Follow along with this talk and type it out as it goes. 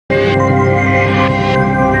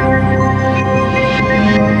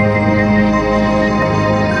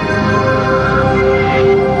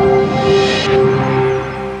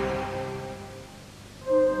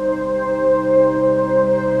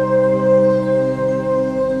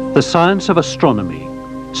The science of astronomy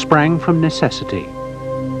sprang from necessity,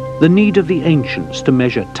 the need of the ancients to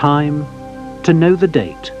measure time, to know the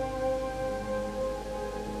date.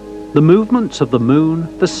 The movements of the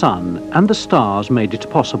moon, the sun, and the stars made it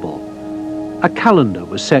possible. A calendar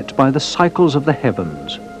was set by the cycles of the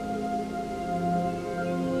heavens.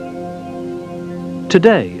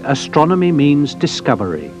 Today, astronomy means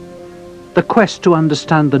discovery, the quest to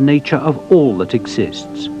understand the nature of all that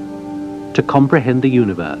exists, to comprehend the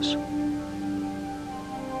universe.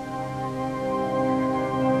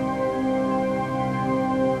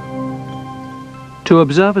 To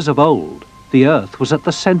observers of old, the Earth was at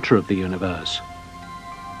the center of the universe.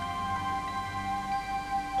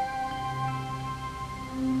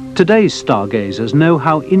 Today's stargazers know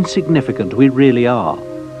how insignificant we really are.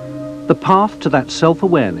 The path to that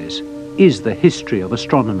self-awareness is the history of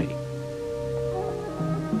astronomy.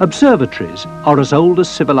 Observatories are as old as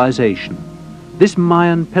civilization. This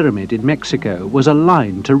Mayan pyramid in Mexico was a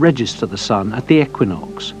line to register the sun at the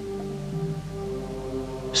equinox.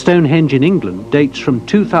 Stonehenge in England dates from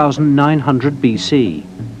 2900 BC.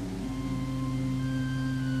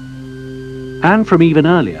 And from even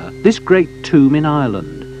earlier, this great tomb in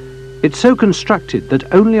Ireland. It's so constructed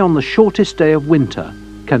that only on the shortest day of winter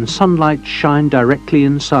can sunlight shine directly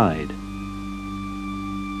inside.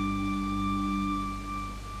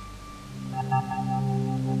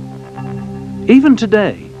 Even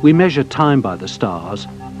today, we measure time by the stars.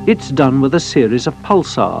 It's done with a series of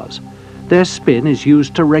pulsars. Their spin is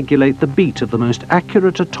used to regulate the beat of the most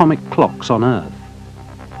accurate atomic clocks on Earth.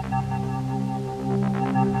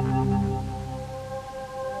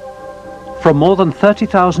 From more than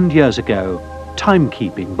 30,000 years ago,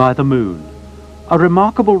 timekeeping by the moon. A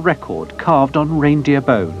remarkable record carved on reindeer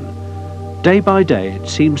bone. Day by day, it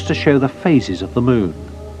seems to show the phases of the moon.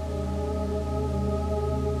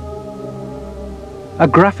 A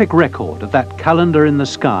graphic record of that calendar in the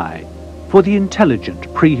sky for the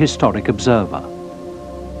intelligent prehistoric observer.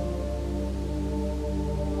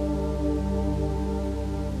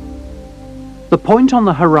 The point on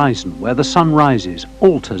the horizon where the sun rises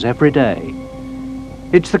alters every day.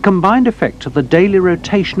 It's the combined effect of the daily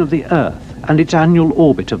rotation of the Earth and its annual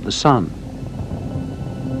orbit of the sun.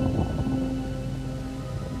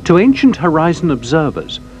 To ancient horizon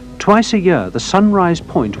observers, twice a year the sunrise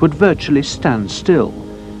point would virtually stand still.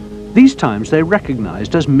 These times they're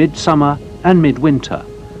recognized as midsummer and midwinter,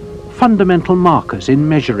 fundamental markers in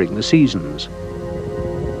measuring the seasons.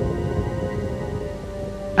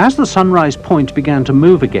 As the sunrise point began to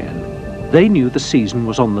move again, they knew the season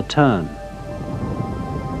was on the turn.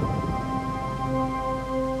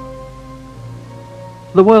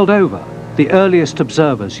 The world over, the earliest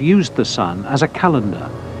observers used the sun as a calendar.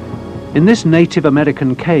 In this Native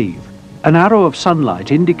American cave, an arrow of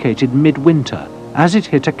sunlight indicated midwinter as it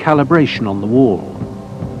hit a calibration on the wall.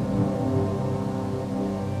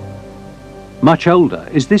 Much older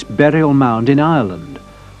is this burial mound in Ireland,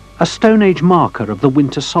 a Stone Age marker of the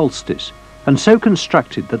winter solstice, and so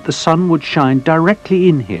constructed that the sun would shine directly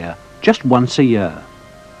in here just once a year.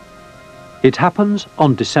 It happens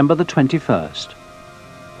on December the 21st.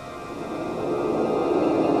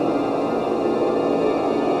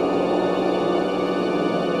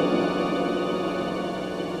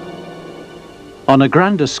 On a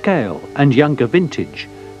grander scale and younger vintage,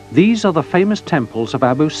 these are the famous temples of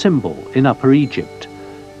Abu Simbel in Upper Egypt,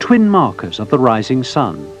 twin markers of the rising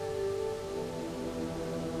sun.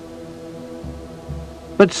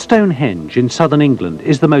 But Stonehenge in southern England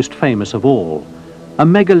is the most famous of all, a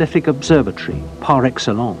megalithic observatory par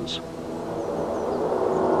excellence.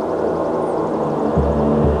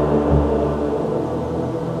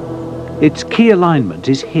 Its key alignment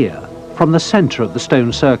is here, from the center of the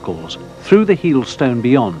stone circles, through the heel stone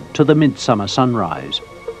beyond to the midsummer sunrise.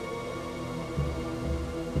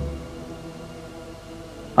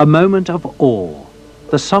 A moment of awe,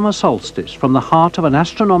 the summer solstice from the heart of an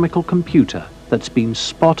astronomical computer that's been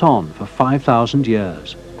spot on for 5,000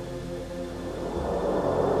 years.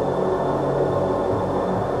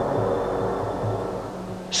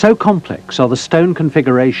 So complex are the stone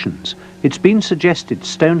configurations, it's been suggested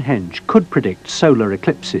Stonehenge could predict solar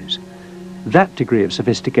eclipses. That degree of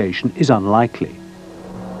sophistication is unlikely.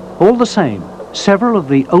 All the same, several of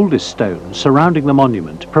the oldest stones surrounding the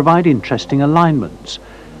monument provide interesting alignments.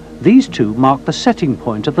 These two mark the setting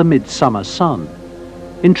point of the midsummer sun.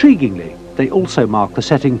 Intriguingly, they also mark the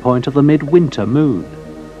setting point of the midwinter moon.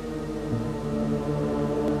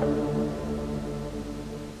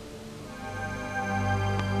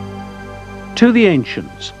 To the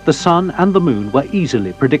ancients, the sun and the moon were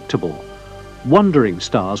easily predictable. Wandering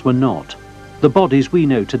stars were not, the bodies we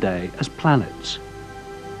know today as planets.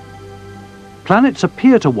 Planets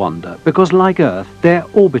appear to wander because, like Earth, they're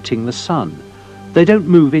orbiting the Sun. They don't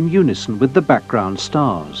move in unison with the background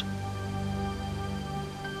stars.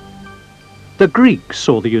 The Greeks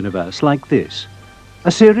saw the universe like this: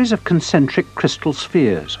 a series of concentric crystal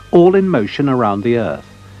spheres, all in motion around the Earth.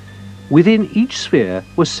 Within each sphere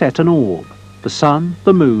was set an orb: the Sun,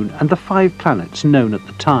 the Moon, and the 5 planets known at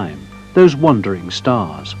the time, those wandering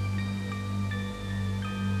stars.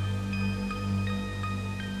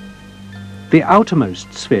 The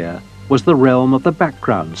outermost sphere was the realm of the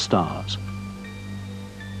background stars.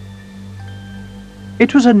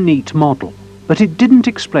 It was a neat model, but it didn't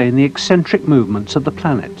explain the eccentric movements of the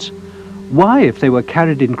planets. Why, if they were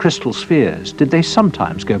carried in crystal spheres, did they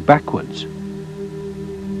sometimes go backwards?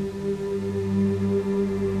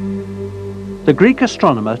 The Greek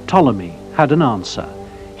astronomer Ptolemy had an answer.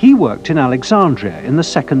 He worked in Alexandria in the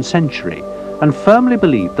 2nd century and firmly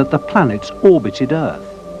believed that the planets orbited Earth.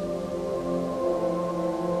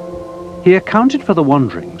 He accounted for the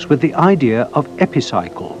wanderings with the idea of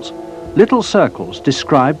epicycles, little circles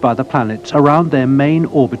described by the planets around their main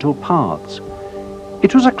orbital paths.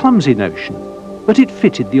 It was a clumsy notion, but it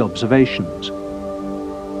fitted the observations.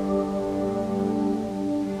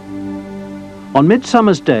 On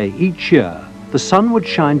Midsummer's Day each year, the sun would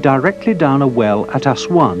shine directly down a well at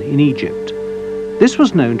Aswan in Egypt. This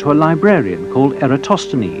was known to a librarian called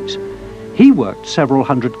Eratosthenes. He worked several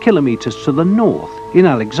hundred kilometers to the north in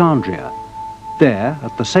Alexandria. There,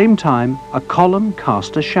 at the same time, a column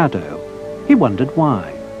cast a shadow. He wondered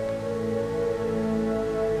why.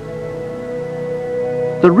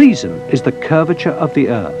 The reason is the curvature of the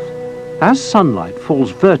Earth. As sunlight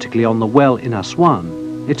falls vertically on the well in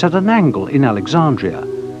Aswan, it's at an angle in Alexandria.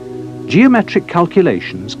 Geometric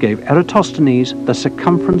calculations gave Eratosthenes the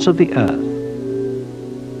circumference of the Earth.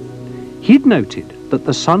 He'd noted that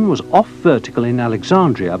the sun was off vertical in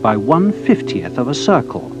Alexandria by 1/50th of a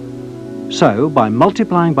circle. So, by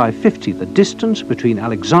multiplying by 50 the distance between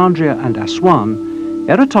Alexandria and Aswan,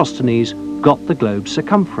 Eratosthenes got the globe's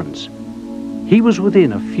circumference. He was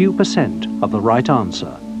within a few percent of the right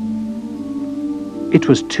answer. It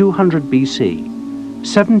was 200 BC,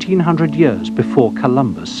 1700 years before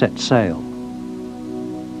Columbus set sail.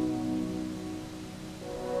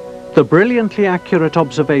 The brilliantly accurate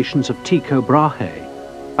observations of Tycho Brahe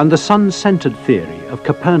and the sun-centered theory of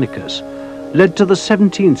Copernicus led to the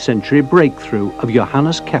 17th century breakthrough of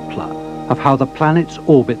Johannes Kepler of how the planets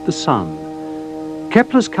orbit the sun.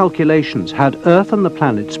 Kepler's calculations had Earth and the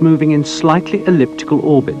planets moving in slightly elliptical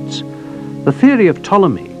orbits. The theory of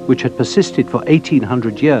Ptolemy, which had persisted for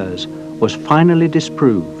 1800 years, was finally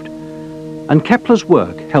disproved, and Kepler's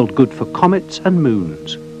work held good for comets and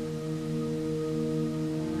moons.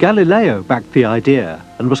 Galileo backed the idea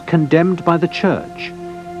and was condemned by the Church.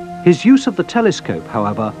 His use of the telescope,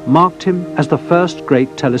 however, marked him as the first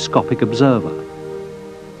great telescopic observer.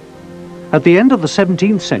 At the end of the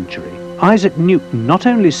 17th century, Isaac Newton not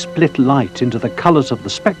only split light into the colours of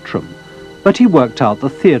the spectrum, but he worked out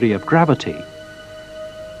the theory of gravity.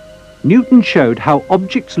 Newton showed how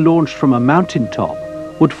objects launched from a mountaintop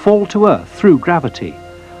would fall to Earth through gravity,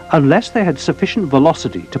 unless they had sufficient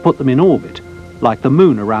velocity to put them in orbit, like the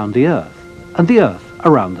Moon around the Earth, and the Earth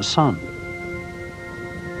around the Sun.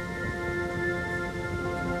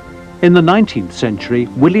 In the 19th century,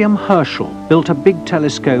 William Herschel built a big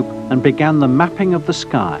telescope and began the mapping of the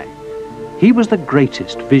sky. He was the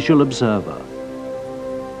greatest visual observer.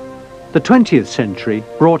 The 20th century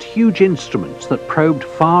brought huge instruments that probed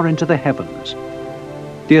far into the heavens.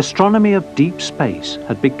 The astronomy of deep space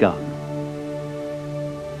had begun.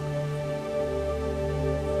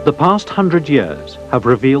 The past 100 years have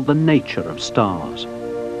revealed the nature of stars.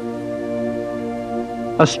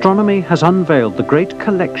 Astronomy has unveiled the great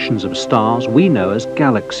collections of stars we know as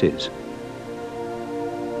galaxies.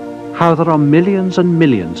 How there are millions and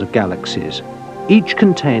millions of galaxies, each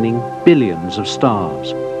containing billions of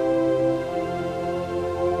stars.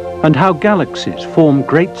 And how galaxies form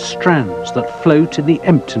great strands that float in the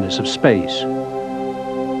emptiness of space.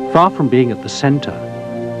 Far from being at the center,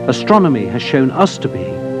 astronomy has shown us to be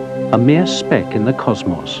a mere speck in the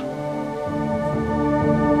cosmos.